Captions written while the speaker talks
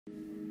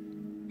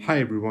Hi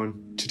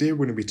everyone, today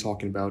we're going to be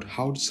talking about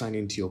how to sign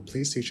into your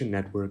PlayStation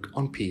Network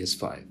on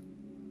PS5.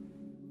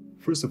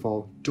 First of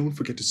all, don't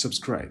forget to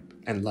subscribe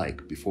and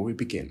like before we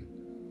begin.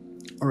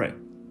 Alright,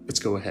 let's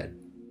go ahead.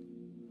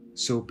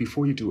 So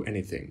before you do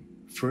anything,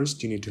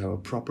 first you need to have a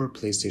proper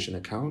PlayStation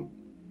account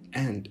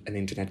and an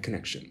internet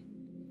connection.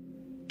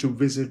 To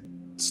visit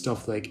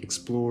stuff like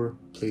Explore,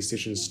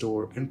 PlayStation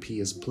Store and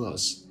PS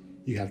Plus,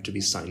 you have to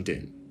be signed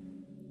in.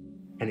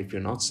 And if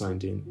you're not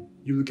signed in,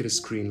 you will get a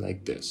screen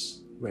like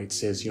this, where it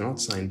says you're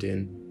not signed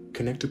in,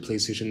 connect to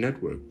PlayStation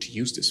Network to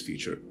use this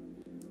feature.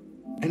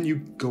 And you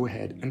go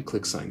ahead and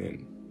click sign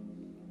in.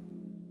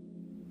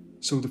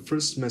 So the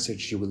first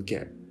message you will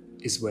get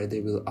is where they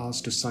will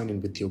ask to sign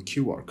in with your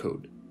QR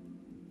code.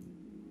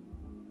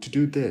 To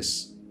do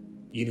this,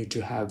 you need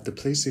to have the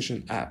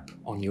PlayStation app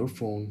on your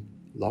phone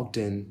logged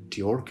in to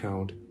your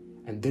account,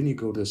 and then you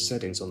go to the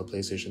settings on the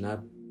PlayStation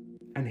app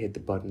and hit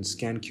the button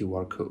scan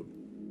QR code.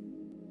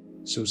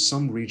 So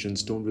some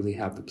regions don't really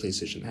have the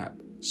PlayStation app,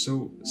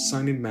 so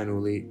sign in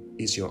manually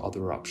is your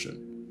other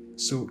option.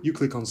 So you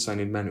click on sign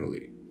in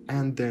manually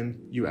and then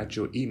you add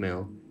your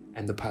email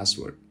and the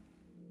password.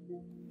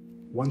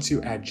 Once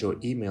you add your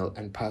email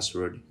and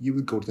password, you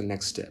will go to the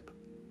next step.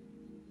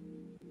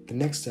 The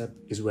next step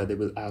is where they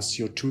will ask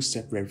your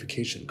two-step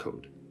verification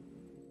code.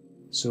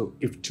 So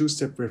if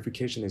two-step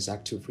verification is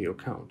active for your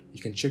account,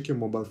 you can check your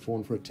mobile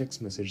phone for a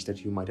text message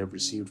that you might have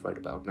received right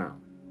about now.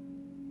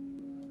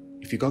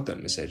 If you got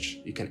that message,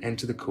 you can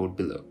enter the code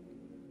below.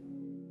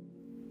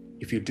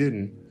 If you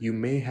didn't, you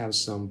may have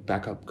some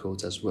backup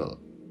codes as well.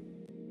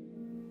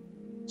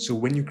 So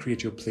when you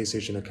create your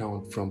PlayStation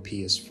account from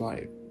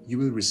PS5, you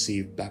will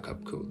receive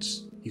backup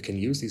codes. You can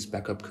use these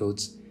backup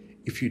codes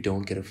if you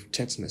don't get a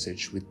text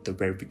message with the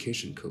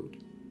verification code.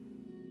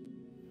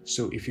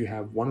 So if you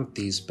have one of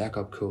these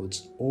backup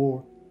codes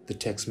or the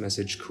text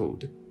message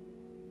code,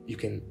 you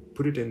can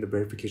put it in the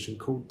verification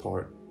code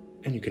part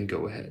and you can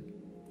go ahead.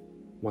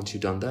 Once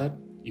you've done that,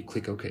 you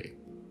click OK.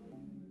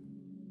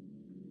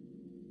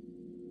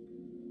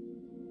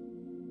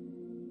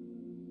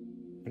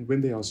 And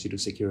when they ask you to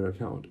secure your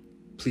account,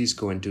 please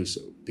go and do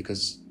so,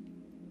 because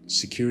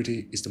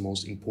security is the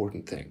most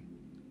important thing.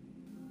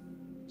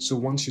 So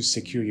once you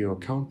secure your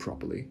account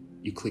properly,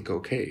 you click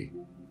OK,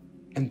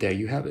 and there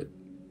you have it.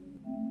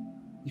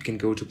 You can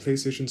go to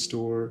PlayStation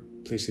Store,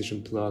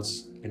 PlayStation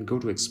Plus, and go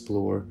to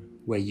Explore,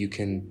 where you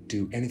can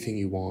do anything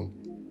you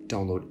want,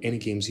 download any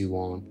games you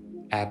want,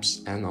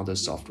 apps and other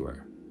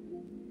software.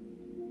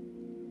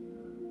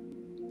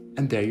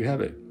 And there you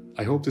have it.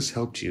 I hope this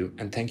helped you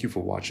and thank you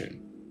for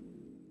watching.